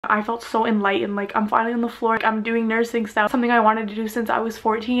I felt so enlightened, like I'm finally on the floor, like, I'm doing nursing stuff, something I wanted to do since I was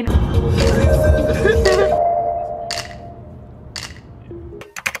 14.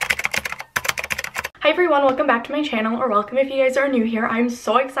 Hi everyone, welcome back to my channel, or welcome if you guys are new here. I'm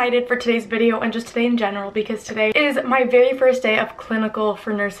so excited for today's video and just today in general because today is my very first day of clinical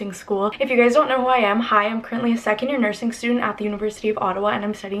for nursing school. If you guys don't know who I am, hi, I'm currently a second-year nursing student at the University of Ottawa and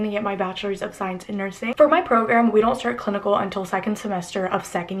I'm studying to get my Bachelor's of Science in Nursing. For my program, we don't start clinical until second semester of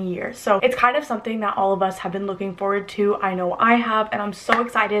second year. So it's kind of something that all of us have been looking forward to. I know I have, and I'm so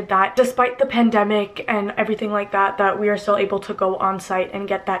excited that despite the pandemic and everything like that, that we are still able to go on site and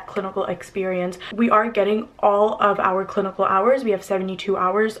get that clinical experience. We are getting all of our clinical hours. We have 72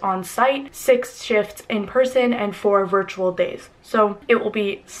 hours on site, 6 shifts in person, and 4 virtual days. So it will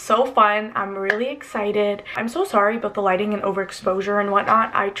be so fun. I'm really excited. I'm so sorry about the lighting and overexposure and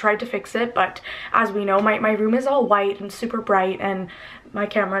whatnot. I tried to fix it, but as we know, my room is all white and super bright and my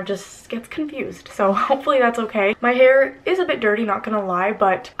camera just gets confused. So hopefully that's okay. My hair is a bit dirty, not gonna lie,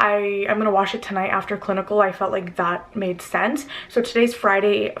 but I'm gonna wash it tonight after clinical. I felt like that made sense. So today's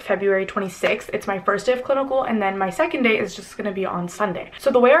Friday, February 26th. It's my first day of clinical, and then my second day is just gonna be on Sunday.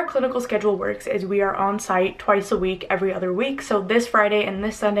 So the way our clinical schedule works is we are on site twice a week, every other week. So this Friday and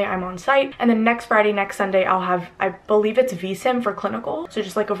this Sunday I'm on site, and then next Friday, next Sunday I'll have, I believe it's vsim for clinical. So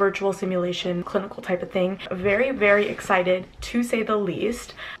just like a virtual simulation clinical type of thing. Very, very excited to say the least.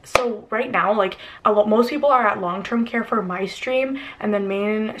 So right now, like most people are at long-term care for my stream, and then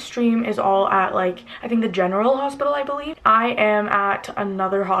mainstream is all at, like, I think the general hospital, I believe. I am at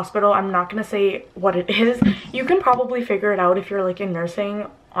another hospital. I'm not gonna say what it is. You can probably figure it out if you're like in nursing,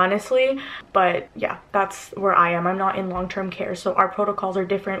 honestly, but yeah, that's where I am. I'm not in long-term care, so our protocols are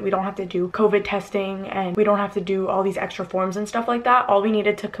different. We don't have to do COVID testing and we don't have to do all these extra forms and stuff like that. All we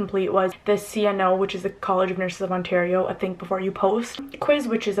needed to complete was the CNO, which is the College of Nurses of Ontario, a think before you post quiz,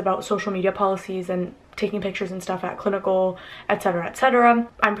 which is about social media policies and taking pictures and stuff at clinical, etc, etc.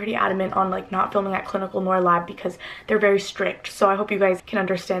 I'm pretty adamant on like not filming at clinical nor lab because they're very strict, so I hope you guys can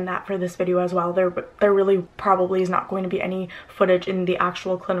understand that for this video as well. There really probably is not going to be any footage in the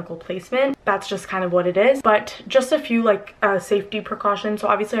actual clinical placement. That's just kind of what it is, but just a few like safety precautions. So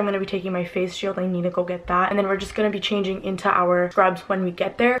obviously I'm going to be taking my face shield. I need to go get that, and then we're just going to be changing into our scrubs when we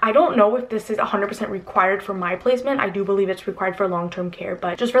get there. I don't know if this is 100% required for my placement. I do believe it's required for long-term care,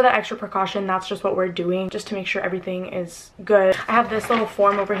 but just for that extra precaution, that's just what we're doing just to make sure everything is good. I have this little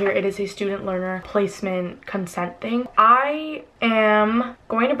form over here. It is a student learner placement consent thing. I am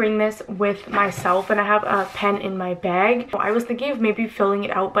going to bring this with myself, and I have a pen in my bag. I was thinking of maybe filling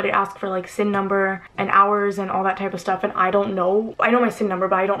it out, but it asked for like SIN number and hours and all that type of stuff, and I don't know. I know my SIN number,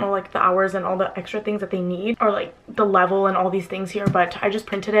 but I don't know like the hours and all the extra things that they need, or like the level and all these things here, but I just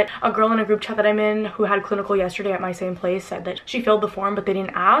printed it. A girl in a group chat that I'm in who had clinical yesterday at my same place said that she filled the form but they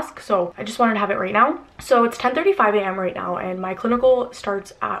didn't ask, so I just wanted to have it right now. So it's 10:35 a.m. right now, and my clinical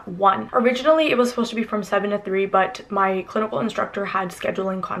starts at 1. Originally it was supposed to be from 7 to 3, but my clinical instructor had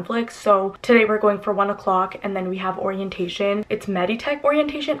scheduling conflicts, so today we're going for 1 o'clock, and then we have orientation. It's Meditech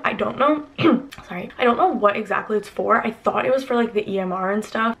orientation. I don't know sorry, I don't know what exactly it's for. I thought it was for like the EMR and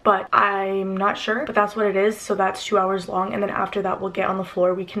stuff, but I'm not sure, but that's what it is. So that's 2 hours long, and then after that we'll get on the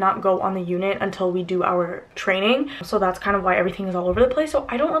floor. We cannot go on the unit until we do our training, so that's kind of why everything is all over the place. So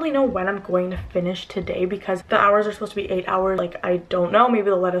I don't really know when I'm going to finish today because the hours are supposed to be 8 hours. Like, I don't know, maybe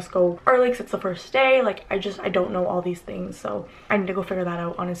they'll let us go early because it's the first day. Like, I don't know all these things, so I need to go figure that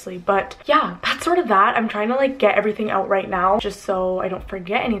out, honestly. But yeah, that's sort of that. I'm trying to like get everything out right now just so I don't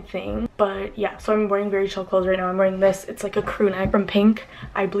forget anything. But yeah, so I'm wearing very chill clothes right now. I'm wearing this, it's like a crew neck from Pink.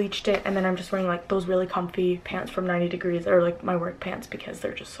 I bleached it, and then I'm just wearing like those really comfy pants from 90 Degrees, or like my work pants, because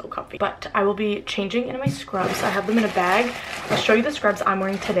they're just so comfy. But I will be changing into my scrubs. I have them in a bag. I'll show you the scrubs I'm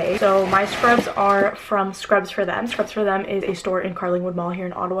wearing today. So my scrubs are from Scrubs for Them. Scrubs for Them is a store in Carlingwood Mall here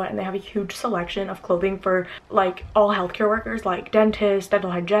in Ottawa, and they have a huge selection of clothing for like all healthcare workers, like dentists,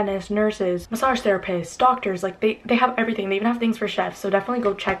 dental hygienists, nurses, massage therapists, doctors. Like they have everything. They even have things for chefs, so definitely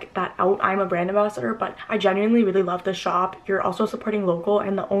go check that out. I'm a brand ambassador, but I genuinely really love the shop. You're also supporting local,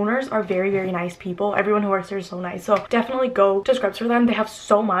 and the owners are very, very nice people. Everyone who works there is so nice, so definitely go to Scrubs for Them. They have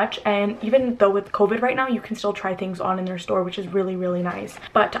so much, and even though with COVID right now, you can still try things on in their store, which is really, really nice.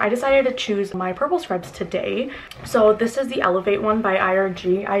 But I decided to choose my purple scrubs today. So this is the Elevate one by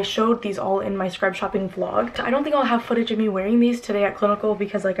IRG. I showed these all in my scrub shopping vlog. I don't think I'll have footage of me wearing these today at clinical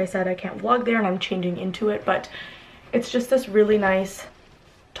because, like I said, I can't vlog there and I'm changing into it, but it's just this really nice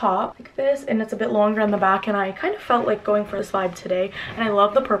top like this, and it's a bit longer on the back, and I kind of felt like going for this vibe today, and I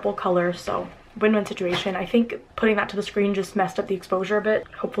love the purple color, so win-win situation. I think putting that to the screen just messed up the exposure a bit.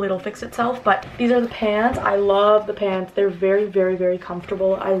 Hopefully it'll fix itself. But these are the pants. I love the pants. They're very, very, very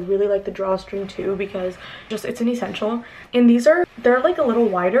comfortable. I really like the drawstring too because just it's an essential. And they're like a little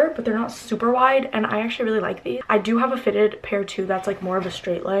wider, but they're not super wide, and I actually really like these. I do have a fitted pair too that's like more of a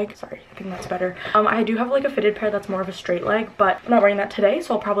straight leg. Sorry, I think that's better. I do have like a fitted pair that's more of a straight leg, but I'm not wearing that today,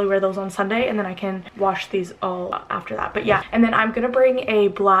 so I'll probably wear those on Sunday, and then I can wash these all after that. But yeah, and then I'm gonna bring a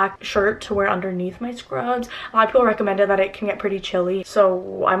black shirt to wear underneath my scrubs. A lot of people recommended that it can get pretty chilly,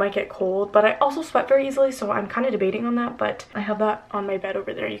 so I might get cold, but I also sweat very easily, so I'm kind of debating on that. But I have that on my bed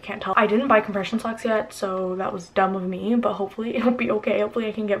over there. You can't tell. I didn't buy compression socks yet, so that was dumb of me, but hopefully it'll be okay. Hopefully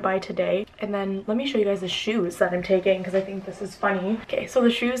I can get by today. And then let me show you guys the shoes that I'm taking because I think this is funny. Okay, so the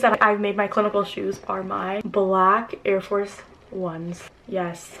shoes that I've made my clinical shoes are my black Air Force Ones.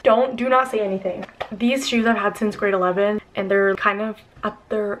 Yes, do not say anything. These shoes I've had since grade 11, and they're kind of at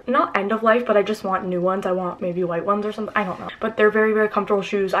their not end of life, but I just want new ones. I want maybe white ones or something. I don't know, but they're very, very comfortable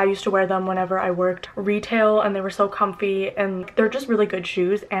shoes. I used to wear them whenever I worked retail, and they were so comfy, and they're just really good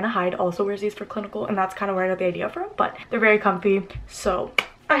shoes. Anna Hyde also wears these for clinical, and that's kind of where I got the idea from, but they're very comfy, so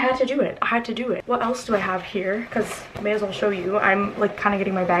I had to do it. I had to do it. What else do I have here? Because I may as well show you. I'm like kind of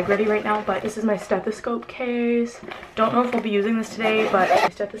getting my bag ready right now, but this is my stethoscope case. Don't know if we'll be using this today, but my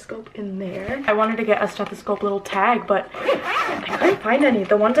stethoscope in there. I wanted to get a stethoscope little tag, but I couldn't find any.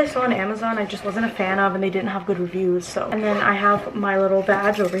 The ones I saw on Amazon I just wasn't a fan of, and they didn't have good reviews. So, and then I have my little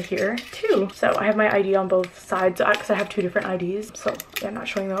badge over here too. So I have my ID on both sides because I have two different IDs. So yeah, I'm not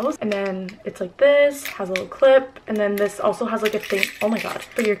showing those. And then it's like this, has a little clip, and then this also has like a thing. Oh my god.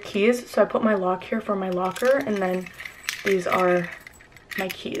 For your keys. So I put my lock here for my locker, and then these are my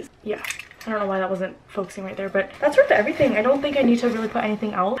keys. Yeah, I don't know why that wasn't focusing right there, but that's worth everything. I don't think I need to really put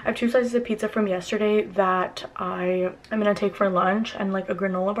anything else. I have 2 slices of pizza from yesterday that I'm gonna take for lunch, and like a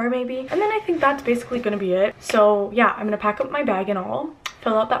granola bar maybe, and then I think that's basically gonna be it. So yeah, I'm gonna pack up my bag and all,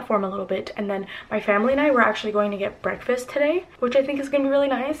 fill out that form a little bit, and then my family and I were actually going to get breakfast today, which I think is gonna be really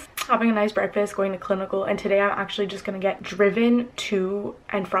nice. Having a nice breakfast, going to clinical, and today I'm actually just gonna get driven to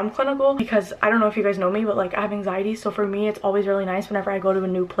and from clinical because I don't know if you guys know me, but like I have anxiety, so for me it's always really nice whenever I go to a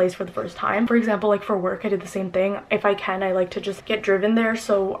new place for the first time. For example, like for work I did the same thing. If I can, I like to just get driven there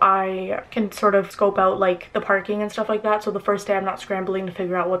so I can sort of scope out like the parking and stuff like that, so the first day I'm not scrambling to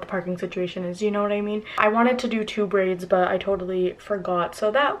figure out what the parking situation is, you know what I mean? I wanted to do 2 braids, but I totally forgot,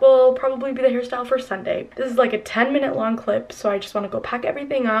 so that will probably be the hairstyle for Sunday. This is like a 10-minute long clip, so I just want to go pack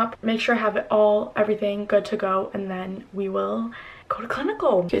everything up, make sure I have everything good to go, and then we will go to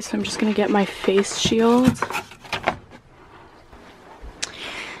clinical. Okay, so I'm just gonna get my face shield.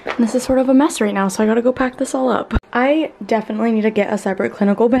 And this is sort of a mess right now, so I gotta go pack this all up. I definitely need to get a separate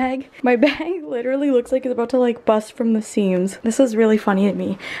clinical bag. My bag literally looks like it's about to like bust from the seams. This is really funny to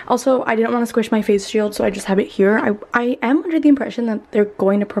me. Also, I didn't want to squish my face shield, so I just have it here. I am under the impression that they're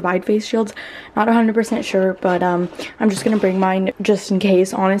going to provide face shields. Not 100% sure, but I'm just gonna bring mine just in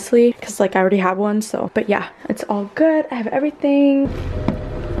case, honestly, because like I already have one. So, but yeah, it's all good. I have everything.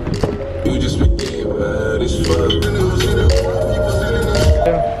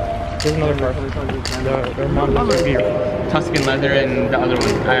 There's another car. The model is here. Tuscan leather and the other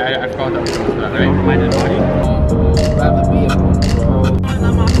one. I forgot the other one for that, right? Reminded body.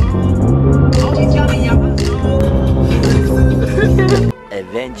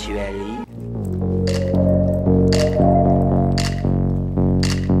 Eventually.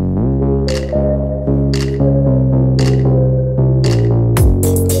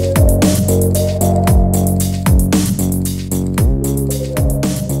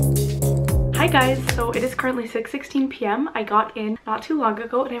 Guys, so it is currently 6:16 p.m. I got in not too long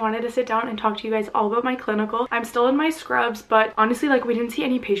ago, and I wanted to sit down and talk to you guys all about my clinical. I'm still in my scrubs, but honestly, like, we didn't see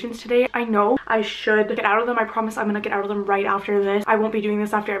any patients today. I know I should get out of them. I promise I'm gonna get out of them right after this. I won't be doing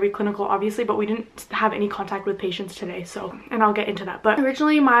this after every clinical, obviously, but we didn't have any contact with patients today, so, and I'll get into that. But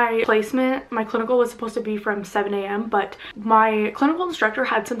originally my clinical was supposed to be from 7 a.m., but my clinical instructor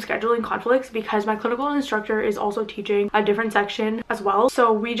had some scheduling conflicts because my clinical instructor is also teaching a different section as well.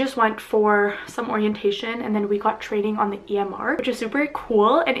 So we just went for some orientation, and then we got training on the EMR, which is super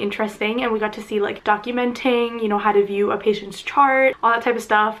cool and interesting, and we got to see like documenting, you know, how to view a patient's chart, all that type of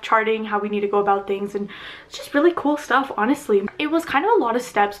stuff, charting how we need to go about things, and it's just really cool stuff. Honestly, it was kind of a lot of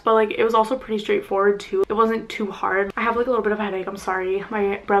steps, but like it was also pretty straightforward too. It wasn't too hard. I have like a little bit of a headache, I'm sorry.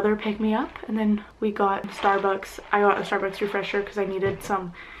 My brother picked me up, and then we got Starbucks. I got a Starbucks refresher because I needed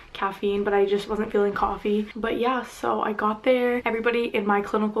some caffeine, but I just wasn't feeling coffee. But yeah, so I got there. Everybody in my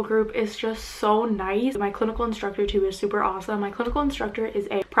clinical group is just so nice. My clinical instructor too is super awesome. My clinical instructor is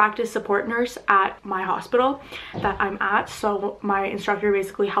a practice support nurse at my hospital that I'm at, so my instructor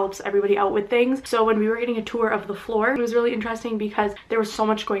basically helps everybody out with things. So when we were getting a tour of the floor, it was really interesting because there was so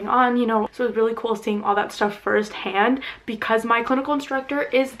much going on, you know, so it was really cool seeing all that stuff firsthand. Because my clinical instructor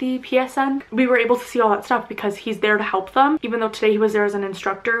is the PSN, we were able to see all that stuff because he's there to help them, even though today he was there as an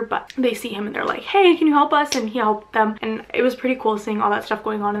instructor, but they see him and they're like, hey, can you help us? And he helped them, and it was pretty cool seeing all that stuff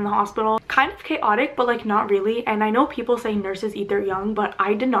going on in the hospital. Kind of chaotic, but like not really. And I know people say nurses eat their young, but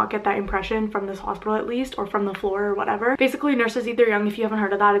I did not get that impression from this hospital, at least, or from the floor or whatever. Basically, nurses eat their young. If you haven't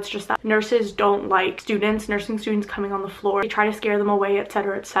heard of that, it's just that nurses don't like nursing students coming on the floor. They try to scare them away,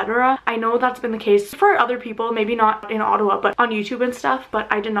 etc, etc. I know that's been the case for other people, maybe not in Ottawa, but on YouTube and stuff, but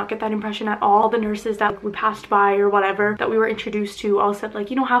I did not get that impression at all. The nurses that we passed by or whatever that we were introduced to all said like,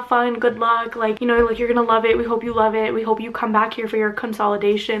 you know, have fun, good luck, like, you know, like, you're gonna love it, we hope you love it, we hope you come back here for your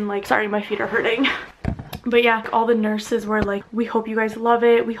consolidation. Like, sorry, my feet are hurting. But yeah, all the nurses were like, we hope you guys love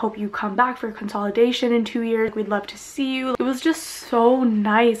it, we hope you come back for consolidation in 2 years, we'd love to see you. It was just so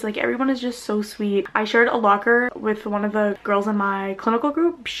nice. Like, everyone is just so sweet. I shared a locker with one of the girls in my clinical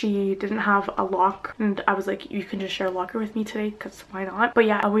group. She didn't have a lock, and I was like, you can just share a locker with me today, because why not? But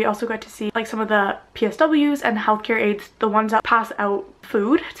yeah, we also got to see like some of the PSWs and healthcare aides, the ones that pass out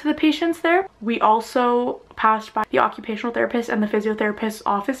food to the patients there. We also passed by the occupational therapist and the physiotherapist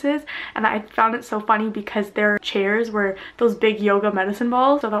offices, and I found it so funny because their chairs were those big yoga medicine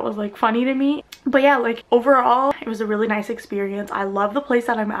balls, so that was like funny to me. But yeah, like overall it was a really nice experience. I love the place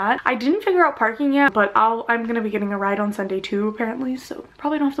that I'm at. I didn't figure out parking yet, but I'm gonna be getting a ride on Sunday too apparently, so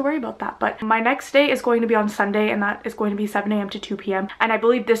probably don't have to worry about that. But my next day is going to be on Sunday, and that is going to be 7 a.m. to 2 p.m. and I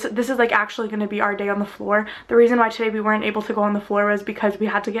believe this is like actually going to be our day on the floor. The reason why today we weren't able to go on the floor was because we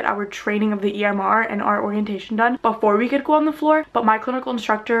had to get our training of the EMR and our orientation done before we could go on the floor. But my clinical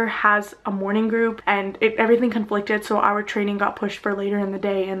instructor has a morning group, and everything conflicted, so our training got pushed for later in the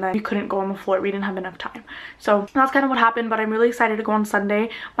day, and then we couldn't go on the floor. We didn't have enough time, so that's kind of what happened. But I'm really excited to go on Sunday.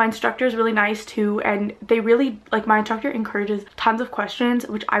 My instructor is really nice too, and they really, like, my instructor encourages tons of questions,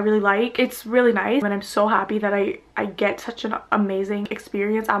 which I really like. It's really nice, and I'm so happy that I get such an amazing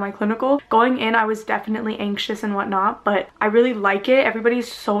experience at my clinical. Going in, I was definitely anxious and whatnot, but I really like it.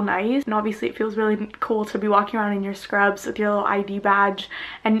 Everybody's so nice, and obviously it feels really cool to be walking around in your scrubs with your little ID badge.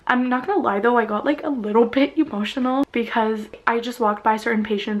 And I'm not gonna lie though, I got like a little bit emotional because I just walked by certain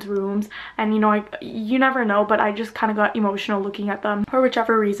patients' rooms, and you know, you never know, but I just kind of got emotional looking at them for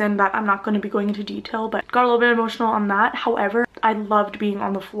whichever reason that I'm not going to be going into detail, but got a little bit emotional on that. However, I loved being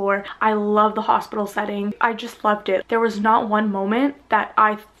on the floor. I love the hospital setting. I just loved it. There was not one moment that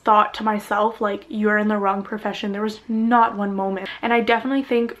I thought to myself like, you're in the wrong profession. There was not one moment. And I definitely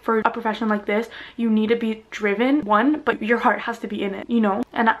think for a profession like this, you need to be driven, one, but your heart has to be in it, you know?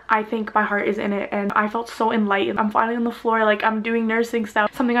 And I think my heart is in it, and I felt so enlightened. I'm finally on the floor, like I'm doing nursing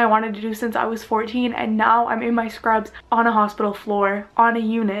stuff, something I wanted to do since I was 14, and now I'm in my scrubs on a hospital floor, on a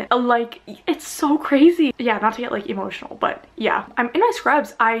unit. Like, it's so crazy. Yeah, not to get like emotional, but yeah, I'm in my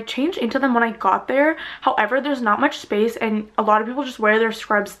scrubs. I changed into them when I got there. However, there's not much space, and a lot of people just wear their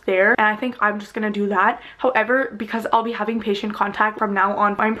scrubs there, and I think I'm just gonna do that. However, because I'll be having patient contact from now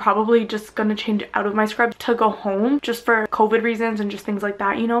on, I'm probably just gonna change out of my scrubs to go home, just for COVID reasons and just things like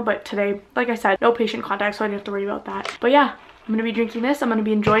that, you know? But today, like I said, no patient contact, so I didn't have to worry about that. But yeah, I'm gonna be drinking this. I'm gonna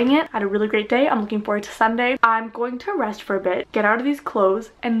be enjoying it. I had a really great day. I'm looking forward to Sunday. I'm going to rest for a bit, get out of these clothes,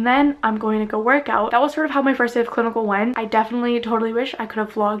 and then I'm going to go work out. That was sort of how my first day of clinical went. I definitely totally wish I could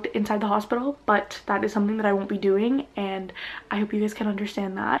have vlogged inside the hospital, but that is something that I won't be doing, and I hope you guys can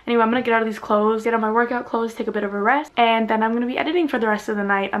understand that. Anyway, I'm gonna get out of these clothes, get on my workout clothes, take a bit of a rest, and then I'm gonna be editing for the rest of the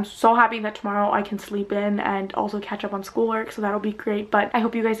night. I'm so happy that tomorrow I can sleep in and also catch up on schoolwork, so that'll be great. But I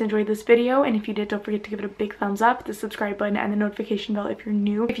hope you guys enjoyed this video, and if you did, don't forget to give it a big thumbs up, the subscribe button, and the notification bell if you're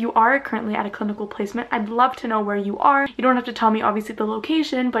new. If you are currently at a clinical placement, I'd love to know where you are. You don't have to tell me obviously the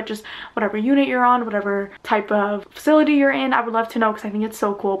location, but just whatever unit you're on, whatever type of facility you're in, I would love to know because I think it's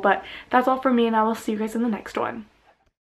so cool. But that's all for me, and I will see you guys in the next one.